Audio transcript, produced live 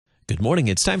Good morning.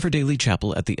 It's time for Daily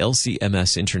Chapel at the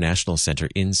LCMS International Center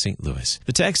in St. Louis.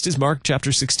 The text is Mark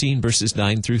chapter 16, verses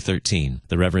 9 through 13.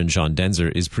 The Reverend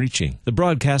Daenzer is preaching. The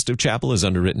broadcast of chapel is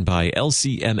underwritten by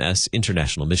LCMS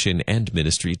International Mission and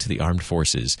Ministry to the Armed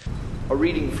Forces. A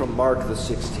reading from Mark, the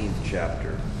 16th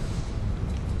chapter.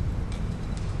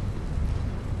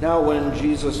 Now when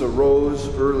Jesus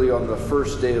arose early on the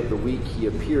first day of the week, he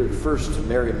appeared first to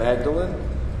Mary Magdalene,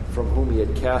 from whom he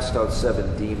had cast out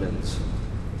 7 demons.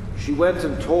 She went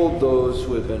and told those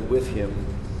who had been with him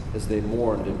as they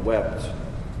mourned and wept.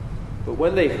 But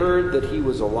when they heard that he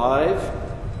was alive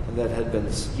and that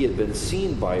he had been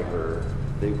seen by her,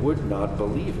 they would not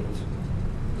believe it.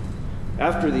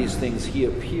 After these things he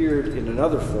appeared in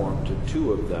another form to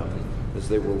 2 of them as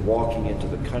they were walking into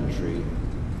the country.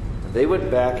 And they went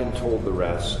back and told the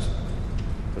rest,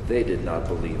 but they did not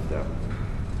believe them.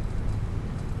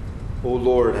 O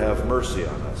Lord, have mercy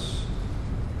on us.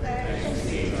 Thanks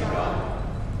be to God.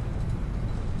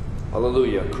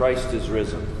 Hallelujah, Christ is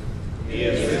risen. He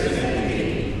is risen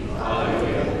indeed.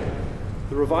 Hallelujah.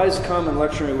 The Revised Common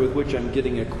Lectionary with which I'm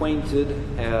getting acquainted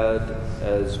had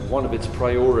as one of its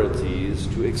priorities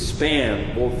to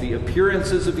expand both the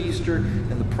appearances of Easter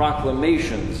and the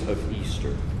proclamations of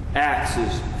Easter. Acts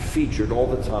is featured all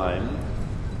the time.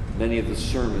 Many of the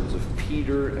sermons of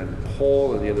Peter and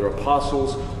Paul and the other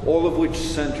apostles, all of which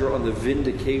center on the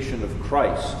vindication of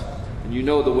Christ. And you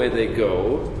know the way they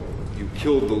go. You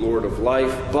killed the Lord of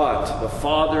life, but the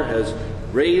Father has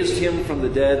raised him from the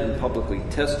dead and publicly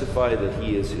testified that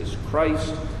he is his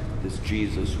Christ, this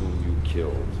Jesus whom you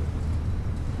killed.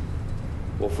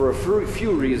 Well, for a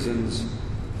few reasons,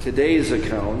 today's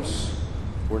accounts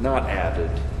were not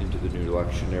added into the new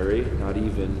lectionary, not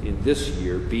even in this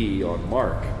year B on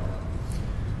Mark.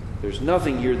 There's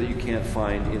nothing here that you can't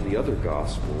find in the other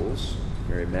Gospels.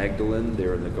 Mary Magdalene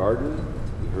there in the garden.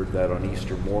 We heard that on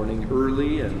Easter morning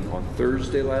early and on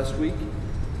Thursday last week.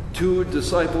 2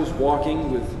 disciples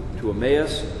walking to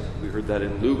Emmaus. We heard that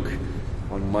in Luke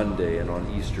on Monday and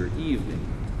on Easter evening.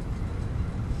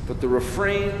 But the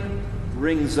refrain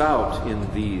rings out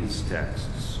in these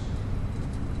texts.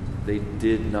 They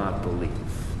did not believe.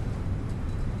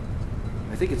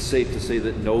 I think it's safe to say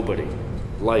that nobody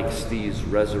likes these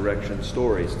resurrection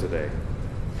stories today.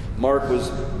 Mark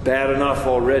was bad enough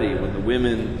already when the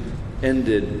women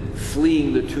ended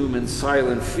fleeing the tomb in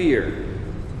silent fear.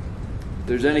 If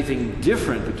there's anything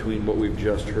different between what we've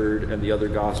just heard and the other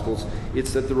Gospels,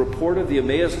 it's that the report of the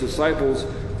Emmaus disciples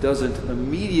doesn't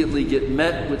immediately get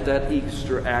met with that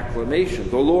Easter acclamation.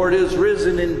 The Lord is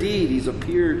risen indeed. He's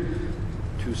appeared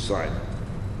to Simon.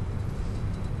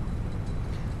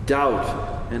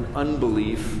 Doubt and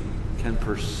unbelief can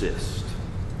persist.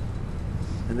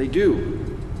 And they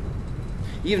do.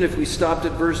 Even if we stopped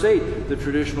at verse 8, the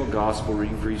traditional gospel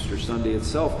reading for Easter Sunday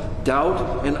itself,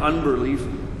 doubt and unbelief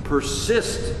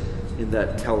persist in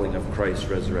that telling of Christ's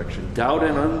resurrection. Doubt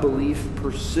and unbelief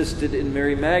persisted in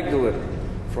Mary Magdalene,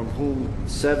 from whom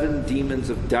 7 demons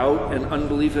of doubt and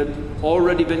unbelief had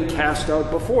already been cast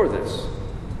out before this.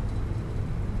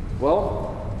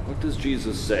 Well, what does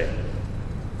Jesus say?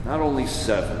 Not only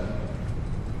 7,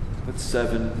 but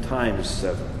 7 times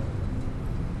 7.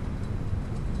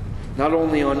 Not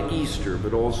only on Easter,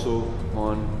 but also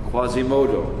on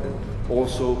Quasimodo, and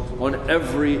also on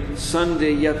every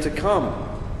Sunday yet to come,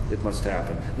 it must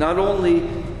happen. Not only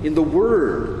in the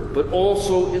Word, but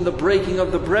also in the breaking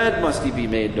of the bread must he be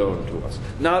made known to us.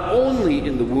 Not only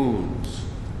in the wounds,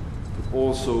 but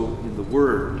also in the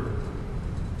Word.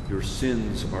 Your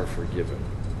sins are forgiven.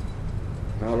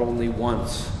 Not only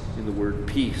once in the word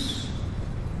peace,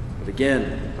 but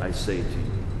again, I say to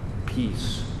you,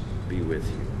 peace be with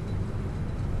you.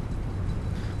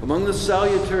 Among the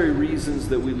salutary reasons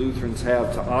that we Lutherans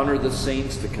have to honor the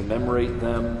saints, to commemorate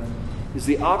them, is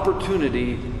the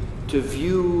opportunity to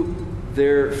view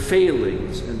their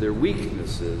failings and their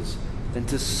weaknesses and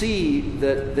to see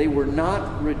that they were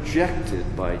not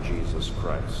rejected by Jesus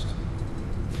Christ.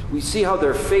 We see how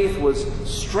their faith was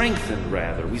strengthened,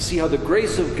 rather. We see how the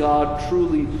grace of God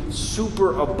truly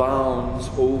superabounds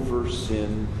over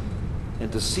sin. And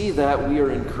to see that, we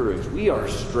are encouraged. We are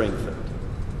strengthened.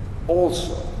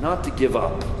 Also, not to give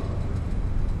up.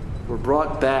 We're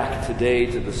brought back today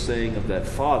to the saying of that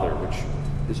Father, which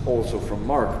is also from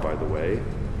Mark, by the way.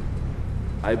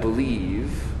 I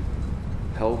believe,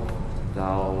 help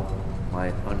thou my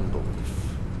unbelief.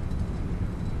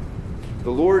 The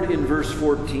Lord in verse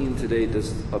 14 today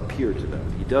does appear to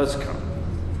them. He does come.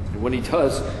 And when he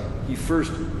does, he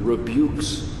first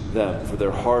rebukes them for their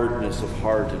hardness of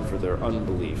heart and for their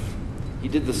unbelief. He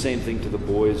did the same thing to the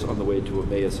boys on the way to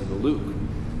Emmaus in Luke.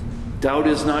 Doubt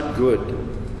is not good.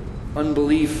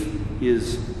 Unbelief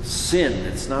is sin.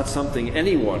 It's not something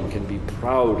anyone can be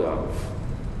proud of.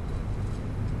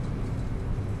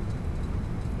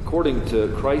 According to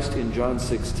Christ in John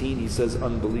 16, he says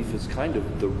unbelief is kind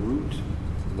of the root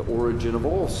and the origin of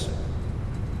all sin.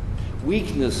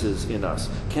 Weaknesses in us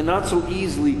cannot so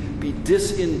easily be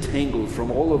disentangled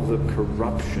from all of the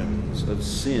corruptions of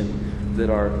sin that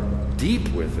are deep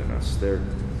within us. They're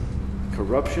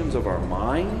corruptions of our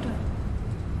mind,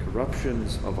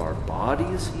 corruptions of our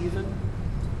bodies even,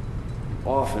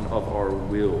 often of our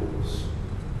wills.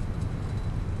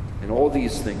 And all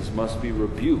these things must be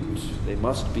rebuked. They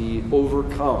must be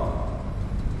overcome.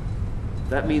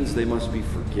 That means they must be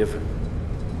forgiven.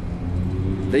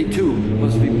 They too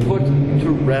must be put to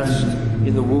rest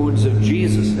in the wounds of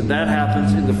Jesus, and that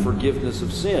happens in the forgiveness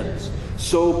of sins.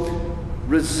 So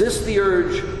resist the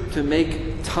urge to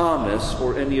make Thomas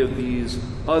or any of these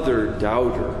other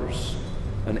doubters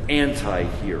an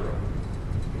anti-hero.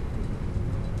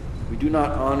 We do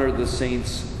not honor the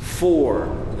saints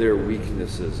for their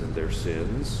weaknesses and their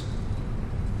sins,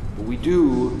 but we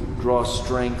do draw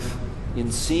strength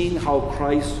in seeing how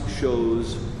Christ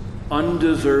shows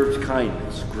undeserved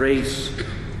kindness, grace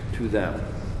to them,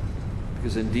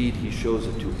 because indeed he shows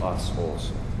it to us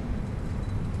also.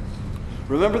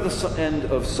 Remember the end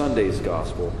of Sunday's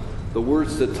gospel, the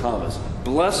words to Thomas,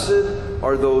 "Blessed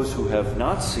are those who have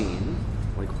not seen,"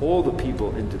 like all the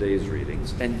people in today's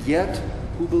readings, "and yet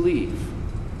who believe.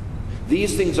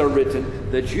 These things are written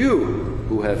that you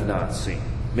who have not seen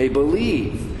may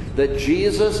believe that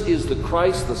Jesus is the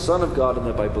Christ, the Son of God, and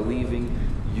that by believing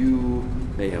you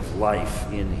may have life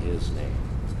in his name."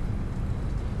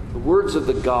 The words of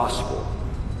the gospel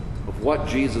of what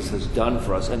Jesus has done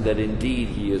for us and that indeed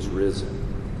he is risen,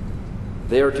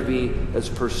 they are to be as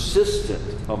persistent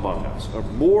among us, or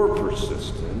more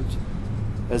persistent,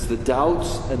 as the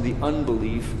doubts and the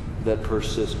unbelief that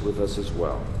persist with us as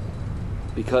well.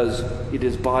 Because it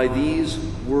is by these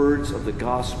words of the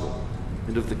gospel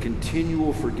and of the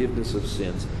continual forgiveness of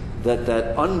sins that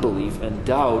that unbelief and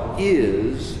doubt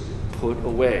is put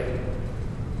away.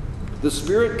 The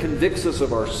Spirit convicts us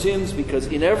of our sins because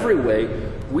in every way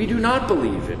we do not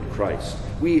believe in Christ.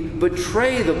 We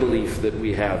betray the belief that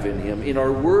we have in him in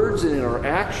our words and in our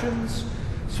actions,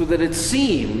 so that it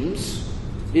seems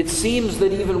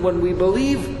that even when we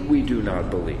believe, we do not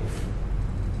believe.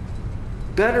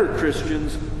 Better,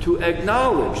 Christians, to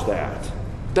acknowledge that.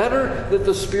 Better that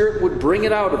the Spirit would bring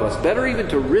it out of us. Better even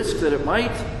to risk that it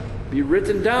might be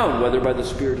written down, whether by the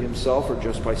Spirit himself or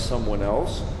just by someone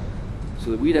else,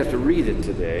 so that we'd have to read it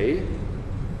today.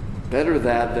 Better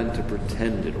that than to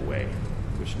pretend it away,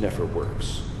 which never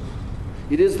works.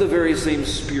 It is the very same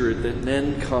Spirit that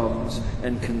then comes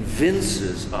and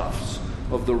convinces us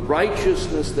of the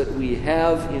righteousness that we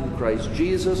have in Christ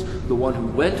Jesus, the one who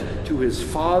went to his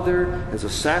Father as a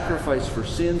sacrifice for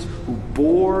sins, who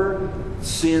bore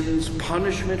sin's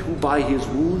punishment, who by his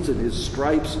wounds and his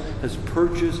stripes has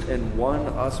purchased and won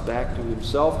us back to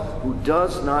himself, who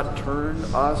does not turn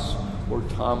us or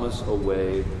Thomas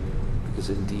away, because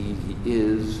indeed he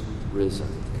is risen.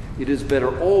 It is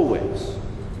better always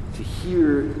to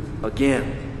hear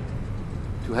again,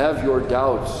 to have your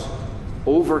doubts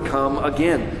overcome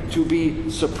again, to be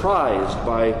surprised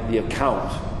by the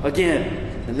account again,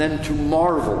 and then to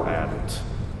marvel at it.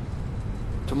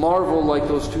 To marvel like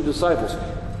those two disciples.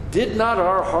 Did not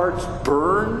our hearts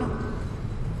burn?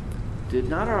 Did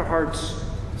not our hearts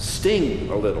sting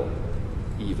a little,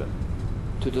 even?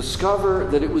 To discover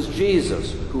that it was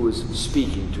Jesus who was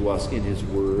speaking to us in his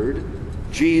word.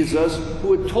 Jesus,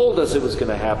 who had told us it was going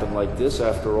to happen like this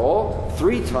after all,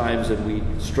 3 times, and we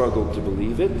struggled to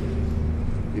believe it.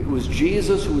 It was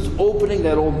Jesus who was opening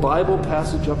that old Bible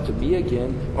passage up to me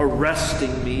again,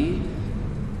 arresting me,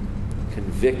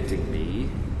 convicting me,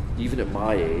 even at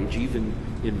my age, even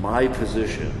in my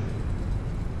position,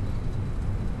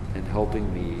 and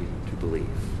helping me to believe.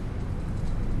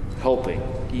 Helping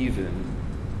even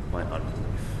my unbelief.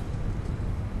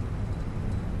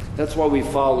 That's why we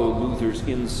follow Luther's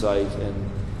insight, and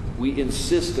we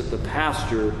insist that the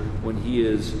pastor, when he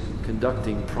is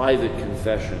conducting private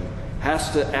confession,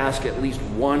 has to ask at least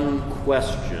one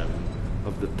question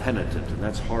of the penitent, and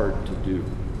that's hard to do.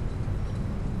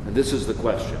 And this is the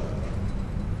question: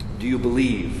 do you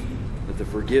believe that the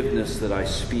forgiveness that I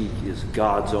speak is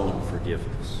God's own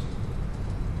forgiveness?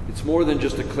 It's more than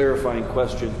just a clarifying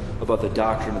question about the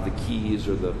doctrine of the keys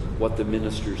or what the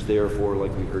minister's there for,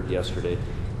 like we heard yesterday.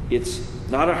 It's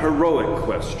not a heroic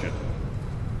question,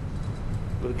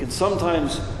 but it can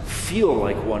sometimes feel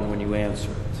like one when you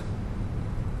answer it.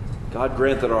 God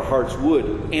grant that our hearts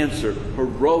would answer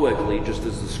heroically, just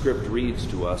as the script reads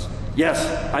to us, Yes,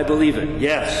 I believe it.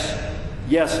 Yes.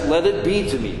 Yes, let it be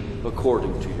to me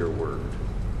according to your word.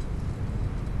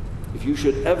 If you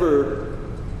should ever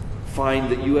find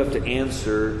that you have to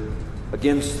answer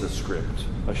against the script,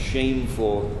 a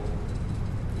shameful,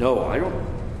 no,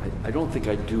 I don't think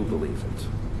I do believe it.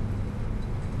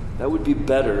 That would be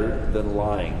better than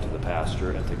lying to the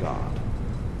pastor and to God.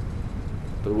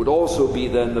 But it would also be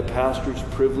then the pastor's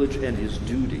privilege and his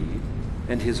duty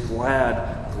and his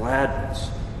gladness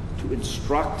to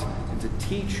instruct and to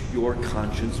teach your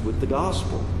conscience with the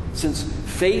gospel. Since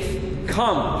faith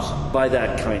comes by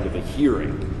that kind of a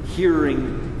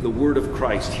hearing the word of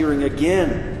Christ, hearing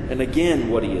again and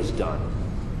again what he has done.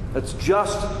 That's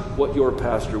just what your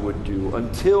pastor would do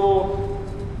until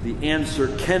the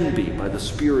answer can be by the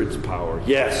Spirit's power.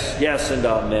 Yes, yes, and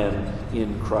amen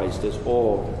in Christ, as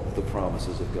all the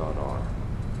promises of God are.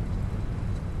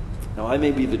 Now, I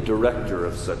may be the director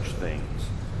of such things,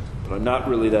 but I'm not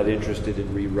really that interested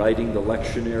in rewriting the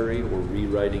lectionary or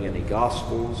rewriting any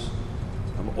Gospels.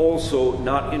 I'm also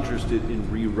not interested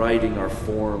in rewriting our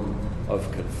form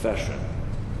of confession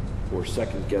or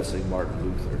second-guessing Martin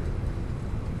Luther.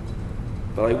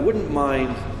 But I wouldn't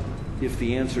mind if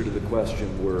the answer to the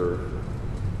question were,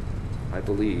 I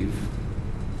believe,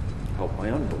 help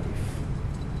my unbelief.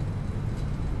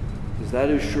 Because that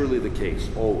is surely the case,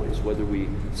 always, whether we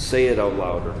say it out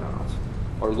loud or not.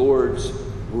 Our Lord's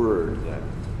word, then,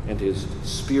 and his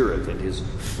Spirit, and his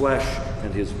flesh,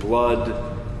 and his blood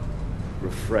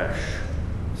refresh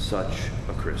such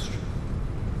a Christian.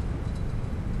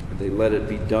 And they let it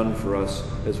be done for us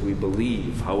as we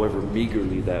believe, however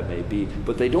meagerly that may be.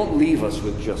 But they don't leave us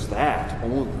with just that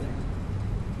only.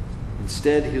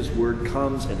 Instead, his word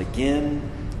comes and again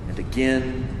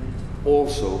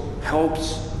also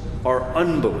helps our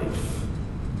unbelief,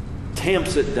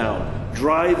 tamps it down,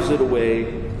 drives it away,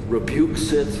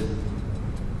 rebukes it,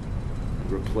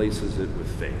 and replaces it with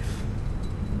faith.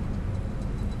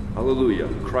 Hallelujah.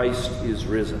 Christ is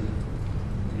risen.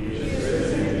 He is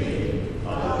risen indeed.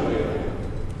 Hallelujah.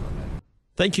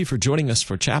 Thank you for joining us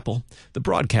for Chapel. The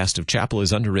broadcast of Chapel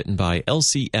is underwritten by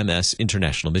LCMS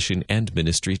International Mission and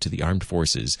Ministry to the Armed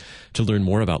Forces. To learn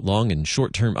more about long and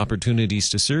short-term opportunities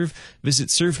to serve, visit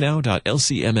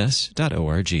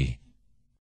servenow.lcms.org.